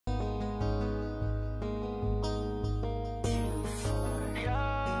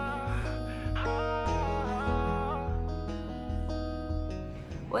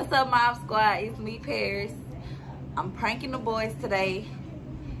What's up, Mob Squad? It's me, Paris. I'm pranking the boys today,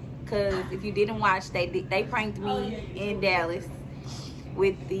 cause if you didn't watch, they pranked me in Dallas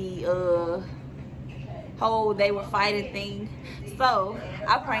with the whole they were fighting thing. So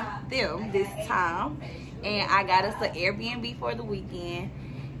I pranked them this time, and I got us an Airbnb for the weekend.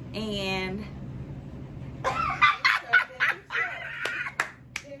 And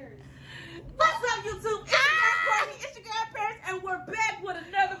what's up, YouTube? It's your girl Paris, and we're back with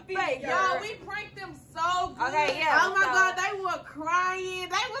another video. Y'all, we pranked them so good. Okay, yeah. Oh my God, they were crying.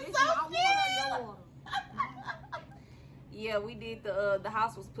 They were so cute. Yeah, we did the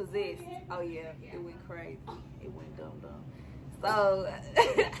house was possessed. Oh yeah, it went crazy. It went dumb. So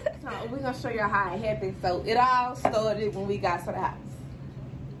We're gonna show y'all how it happened. So it all started when we got to the house.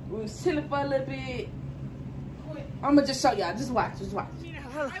 We was chilling for a little bit. I'm gonna just show y'all. Just watch.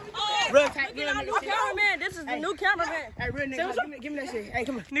 Real tight. New cameraman. This is the new cameraman. Hey, real nigga, give me that shit. Hey,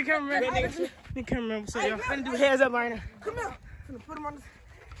 come on. New cameraman. New cameraman. So y'all finna do heads up right now. Come here. Finna put them on the...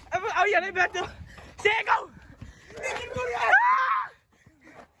 Oh yeah, they back there. Say it, go. Nigga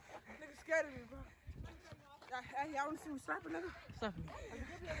scared of me, bro. Y'all wanna see me slap a nigga? Slap me.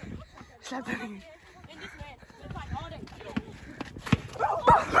 Slap that nigga.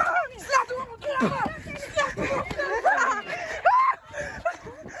 Slap the one with camera. Slap the one with camera.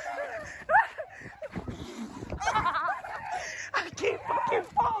 I keep fucking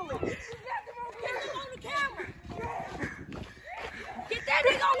falling. Get him on the camera. Get that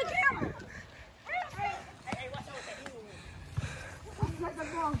nigga on the camera. Hey, watch out with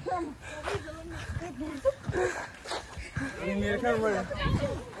that. Give me the camera.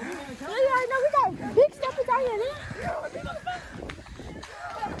 Yeah, I know we got big stuff down here.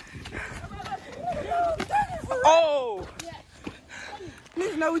 Oh!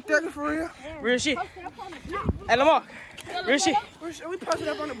 Niggas know we thugging for real. Real shit. Hey, Lamar. Real shit. We posted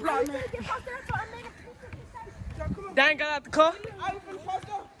up on the block, man. They ain't got out the car.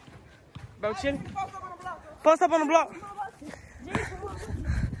 Bro, chill. Post up on the block.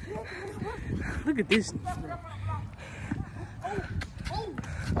 Look at this.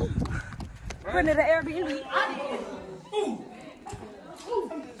 Putting it at Airbnb.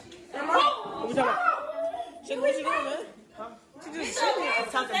 What we talking about? Shit, what you doing, man? Huh? She just sitting there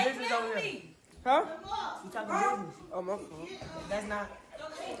talking business over here. Huh? You talking business. Oh, my fault. That's not.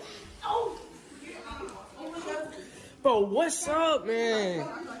 Bro, what's up, man?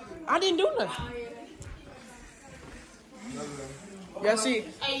 I didn't do nothing. Yeah, see,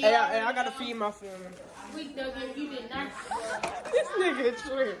 hey, I gotta feed my family. We dug in, you did not. This nigga is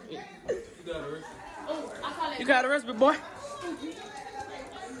tripping. You got arrested. Oh, I call it. You got arrested, boy?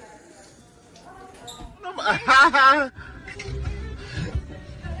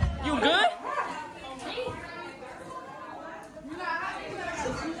 You good?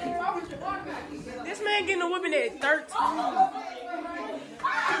 This man getting a whipping at 13.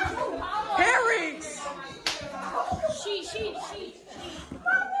 Harris! She.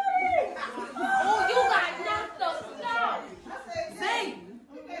 Oh, you got knocked up. No. Say,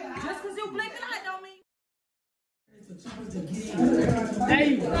 just because you blink an eye don't mean. Hey!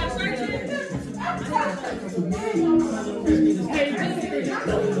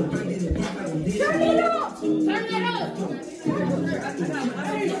 Turn it up.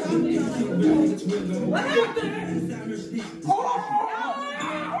 What happened?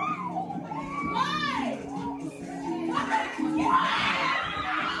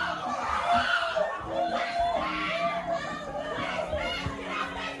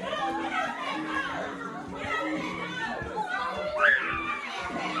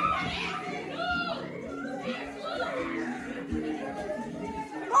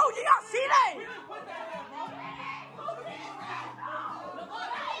 Oh, you got see that?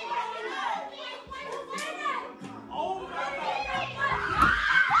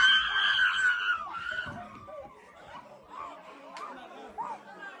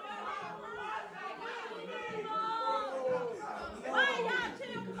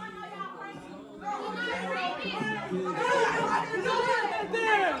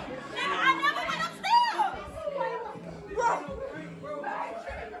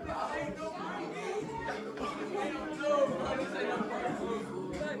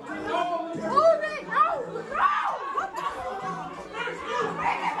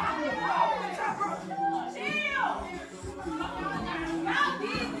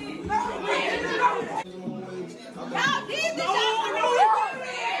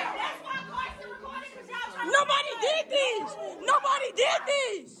 Nobody did this. Nobody did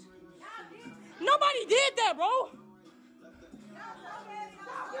this. Nobody did that, bro.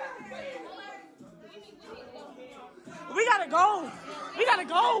 We We gotta go. We gotta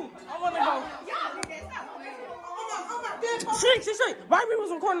go. I wanna go. Shit. Right, we was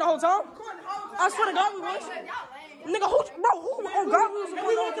recording the whole time. I swear to God, we was. Nigga, who? Oh God, we was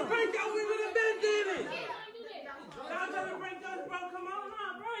recording the whole time. We would have been did it.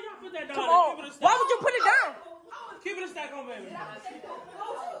 Come on. Why would you put it down? Keep it a stack on, baby.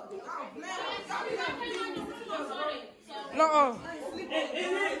 No.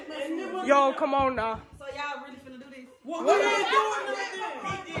 Yo, come on now. So y'all really finna do this? What are you doing?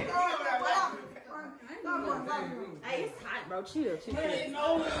 Hey, it's hot, bro. Chill.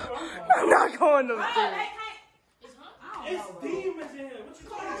 I'm not going upstairs. It's demons in here. What you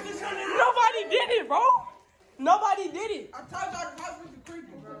calling this? Nobody did it, bro. Nobody did it. I told y'all the house was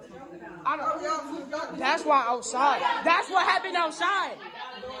creepy, bro. That's why outside. That's what happened outside.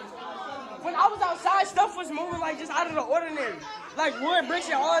 When I was outside, stuff was moving like just out of the ordinary. Like wood, bricks,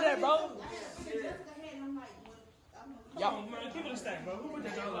 and all that, bro. Yo, man, keep it a stack, bro. Who put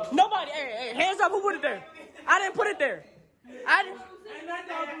that dog up? Nobody. Hey, hands up. Who put it there? I didn't put it there. I didn't. And that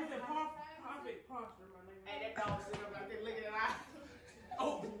dog was the perfect posture, my nigga. Hey, that dog sitting up there looking at us.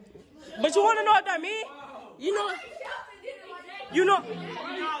 Oh. But you want to know what that mean? You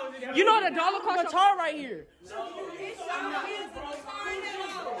know the dollar cost guitar right here.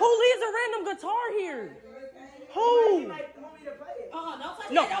 Who leaves a random guitar here? Who?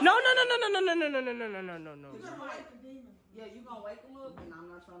 No. Yeah, you gonna wake him up, and I'm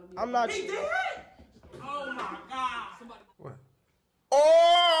not trying to be. I'm not. Oh my God. What?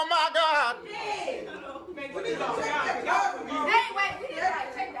 Oh my God! Hey, wait, we need to like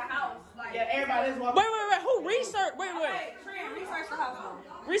check the house. Like, Yeah, everybody's walking. Wait. Who research? Wait. Trent, research the house.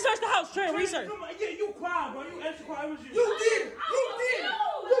 Research the house, Trent. Research. Come on, yeah, you quiet, bro. You extra quiet. It was you. You did it.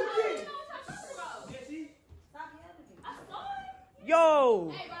 Yeah, see?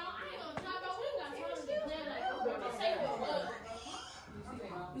 Yo. Hey, bro, I ain't gonna talk about we got time to get there. Like, say what?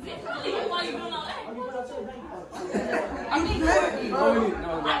 Why you doing all that? I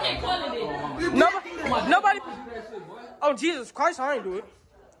can't call it it. Nobody. Oh Jesus Christ! I ain't do it.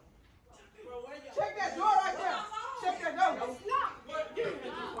 Check that door right there. Check that door.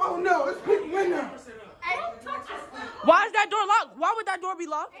 Oh no, it's people in there. Why is that door locked? Why would that door be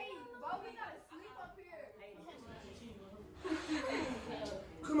locked?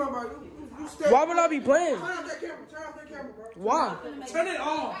 Come on, bro. You stay. Why would I be playing? Turn off that camera, bro. Why? Turn it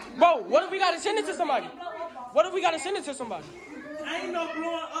off. Bro, what if we gotta send it to somebody? What if we gotta send it to somebody? I ain't no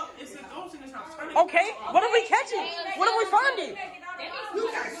blowing up. It's a ghost in this house. Turn it Okay, what if we catch it? What if we find it? You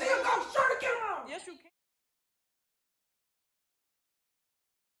can't see him. Go turn the camera on. Yes, you can.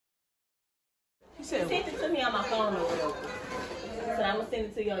 He sent it to me on my phone or whatever. So I'm gonna send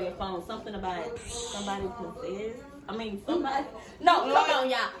it to you on your phone. Something about somebody possessed. I mean, somebody. No, come on,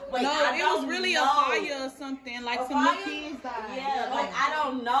 y'all. Wait, No, I it don't was really know. a fire or something. Like some little kids died. Yeah, like I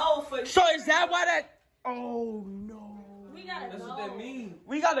don't know for So is that why that? Oh no. We gotta That's go. what that means.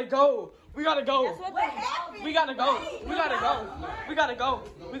 We gotta go. We gotta go. What happened? We gotta go. We gotta go. We gotta go.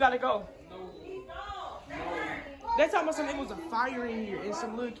 We gotta go. They talking about something. It was a fire in here and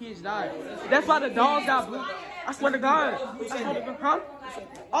some little kids died. That's why the dogs got blue. I swear to God. Huh?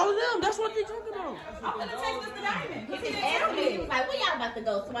 All of them. That's what they talking about. I'm gonna text Mr. Diamond. He said Airbnb. He was like, where y'all about to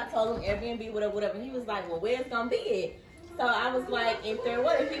go? So I told him Airbnb, whatever. He was like, well, where's gonna be it? So I was like, in Third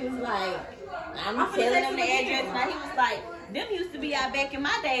Ward. He was like, I'm telling him the address. Now he was like, them used to be out back in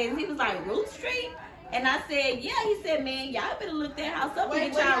my days. He was like, Root Street? And I said, yeah. He said, man, y'all better look that house up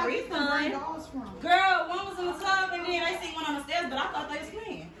and get y'all refund. Girl, one was in the tub and then I see one on the stairs, but I thought they was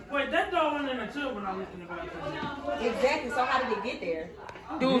playing. Wait, that dog went in the tub when I was in the bathroom. Exactly. So how did it get there?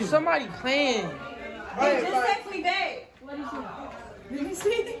 Dude, somebody playing. Hey, just text me back. What did you Let me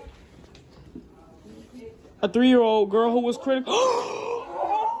see. A 3-year-old girl who was critical. We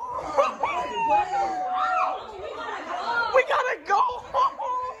gotta go.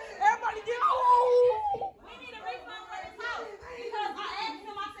 Everybody get home. We need a refund for this house. Because I asked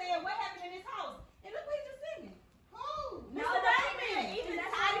him, I said, what happened in this house? And look what he just sent me. Who? Mr. Diamond. Even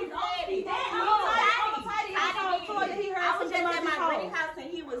Tidy's daddy. I was just at my granny house and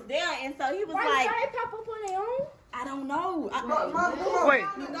he was there. And so he was like, pop up on their own? I don't know. Wait.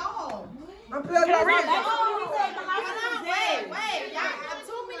 I'm playing. Can I read it? Wait. Y'all,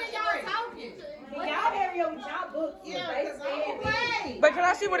 2 minutes y'all talking. Y'all hurry up with y'all books. Yeah, wait. But can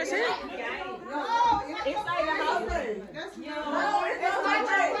I see what it says? It's like the house. That's Yeah. no, it's my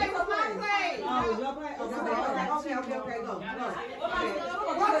place. It's my place. Oh, your place? Okay,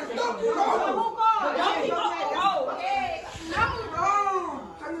 go.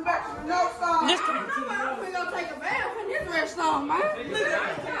 Coming back to the north side. Just I'm gonna take a bath in this restaurant, man.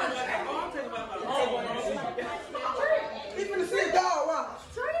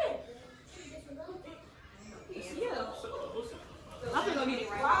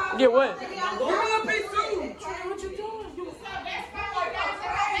 Get what? Give me a piece too. What you doing?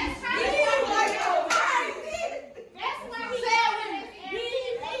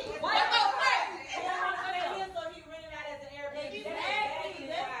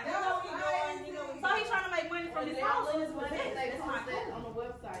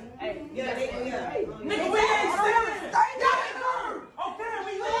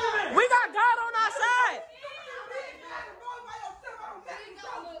 We got God on our side.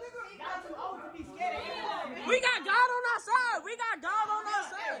 We got God on our side. We got God on our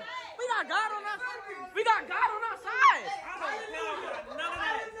side. We got God on our side. We got God on our side.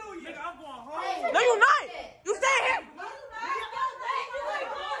 Nigga, I'm going home. No, you not. You stay here.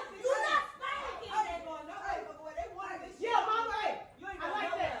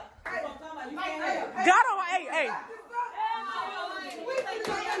 God on, hey.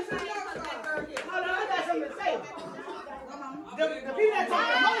 The people that talk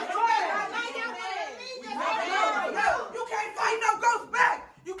the most you can't fight no ghost back.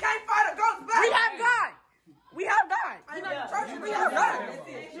 You can't fight a ghost back. We have God. We have God. We have God.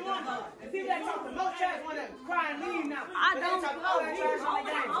 The people that talk the most trash want to cry and leave now. I don't know.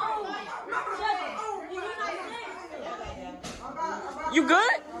 You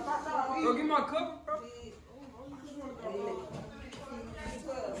good? Go get my cup, bro.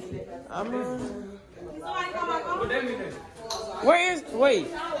 What that mean? Where is? Wait.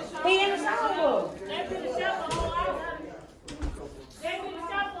 He in the shower.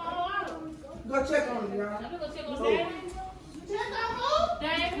 Go check on him, y'all.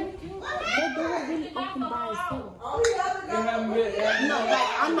 No, like,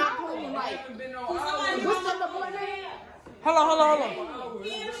 I'm not playing like. What's the boy name? Hold on.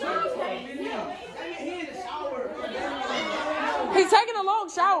 He's taking a long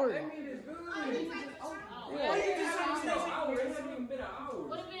shower.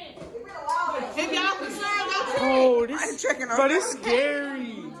 If y'all concerned, Oh, this but it's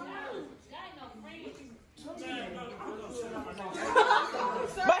scary.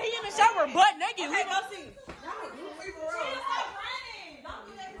 But he in the shower, butt naked. hey, go see.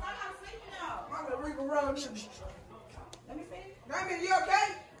 Let me see. Damien, you okay?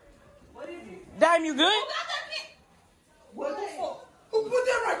 What is it? Damn, you good? What the fuck? Who put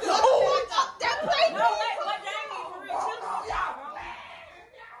that right there? Oh, that plate. No, wait, what Damien for real?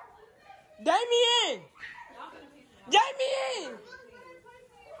 Damien! Damien!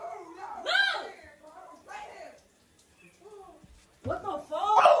 What the fuck?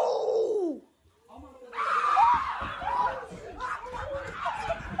 Oh!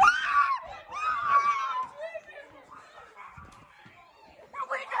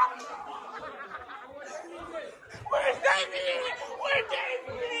 Where's Damien? Where's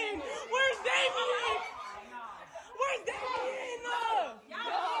Damien? Where's Damien? Where's Damien?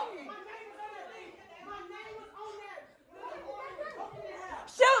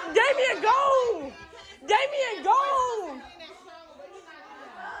 Shoot, Damien, go! Damien, go!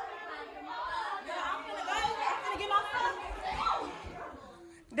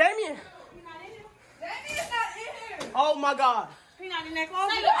 Damien. Damien's not in here. Oh my God. He not in that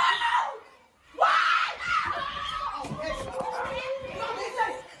closet.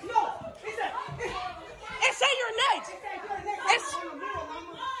 It say your next. It's Somebody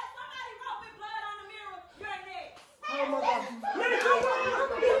wrote with blood on the mirror. Your neck. oh my God.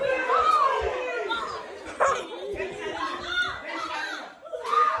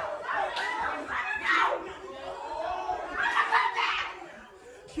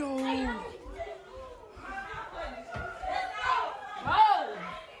 Yo.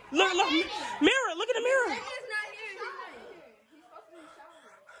 Look, mirror, look at the mirror.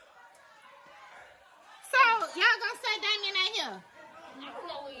 So, y'all gonna say Damien ain't here?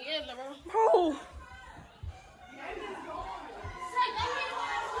 Oh.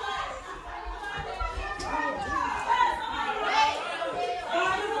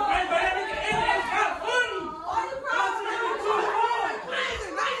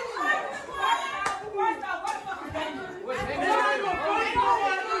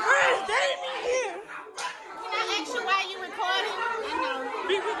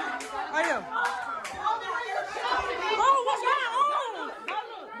 I am. Oh, what's going on?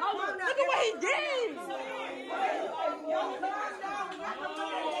 Look at what he did.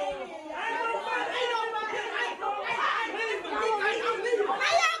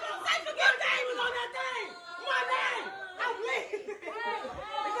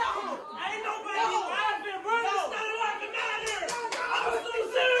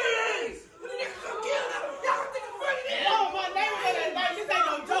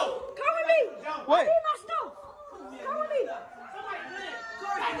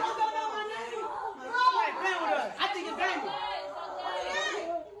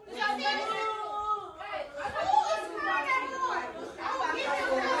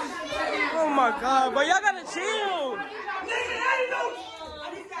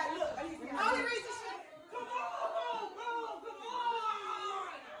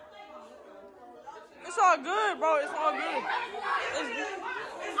 all good, bro. It's all good.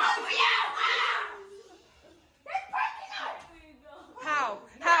 How?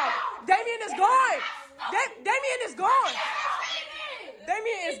 Damien is gone. Damien is gone.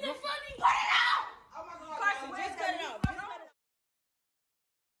 Damien is gone. Carson, just cut it out.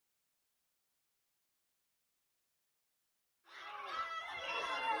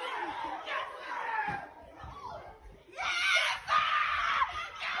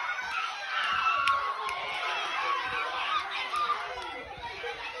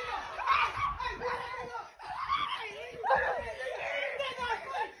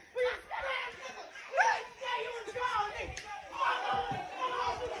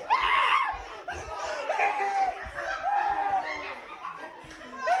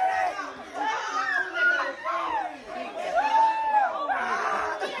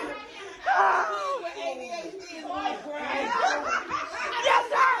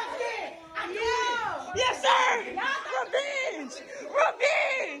 Yes, sir!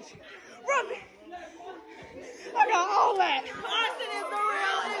 Revenge! I got all that. Carson is the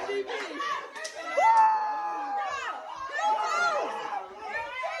real MVP.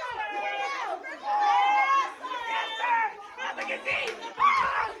 Yes, sir! Look at these!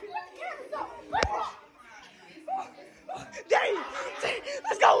 Dang!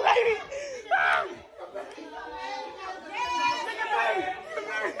 Let's go, baby!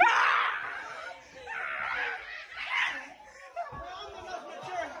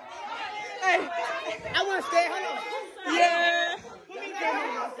 Hey, I want to stay. Hold on. Yeah.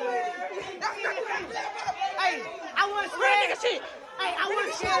 Hey, I want to stay. Shit. Hey, I want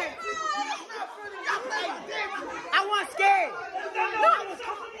to stay. I want to stay.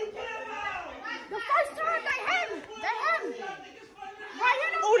 The first time they had me. Right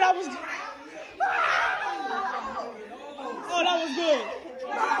here. Oh, that was. Oh, that was good.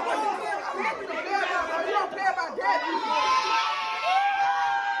 You don't care about that.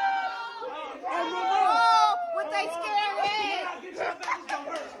 What they scared at?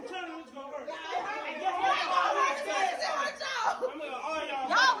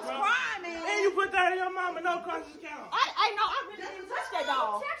 Y'all was crying, man. And you put that in your mama, no crosses count. I know, I really didn't touch that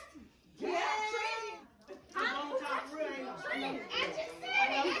dog.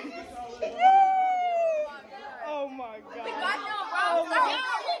 Oh my God. We got them, bro. We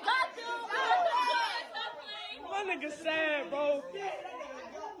got them. My nigga sad, bro.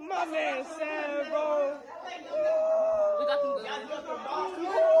 My man sad, bro. We got them good. Y'all took the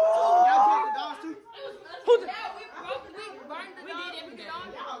dogs too? Who the?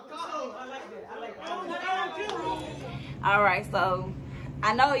 All right, so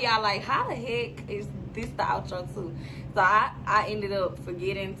I know y'all like, how the heck is this the outro too? So I ended up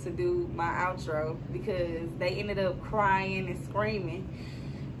forgetting to do my outro because they ended up crying and screaming.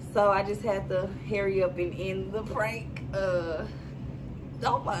 So I just had to hurry up and end the prank.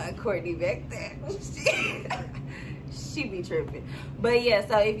 Don't mind Courtney back there. She be tripping. But yeah,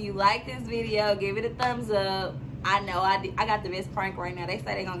 so if you like this video, give it a thumbs up. I know I got the best prank right now. They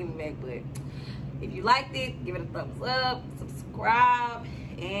say they gonna give me back, but if you liked it, give it a thumbs up, subscribe,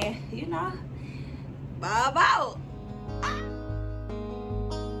 and you know, bye out.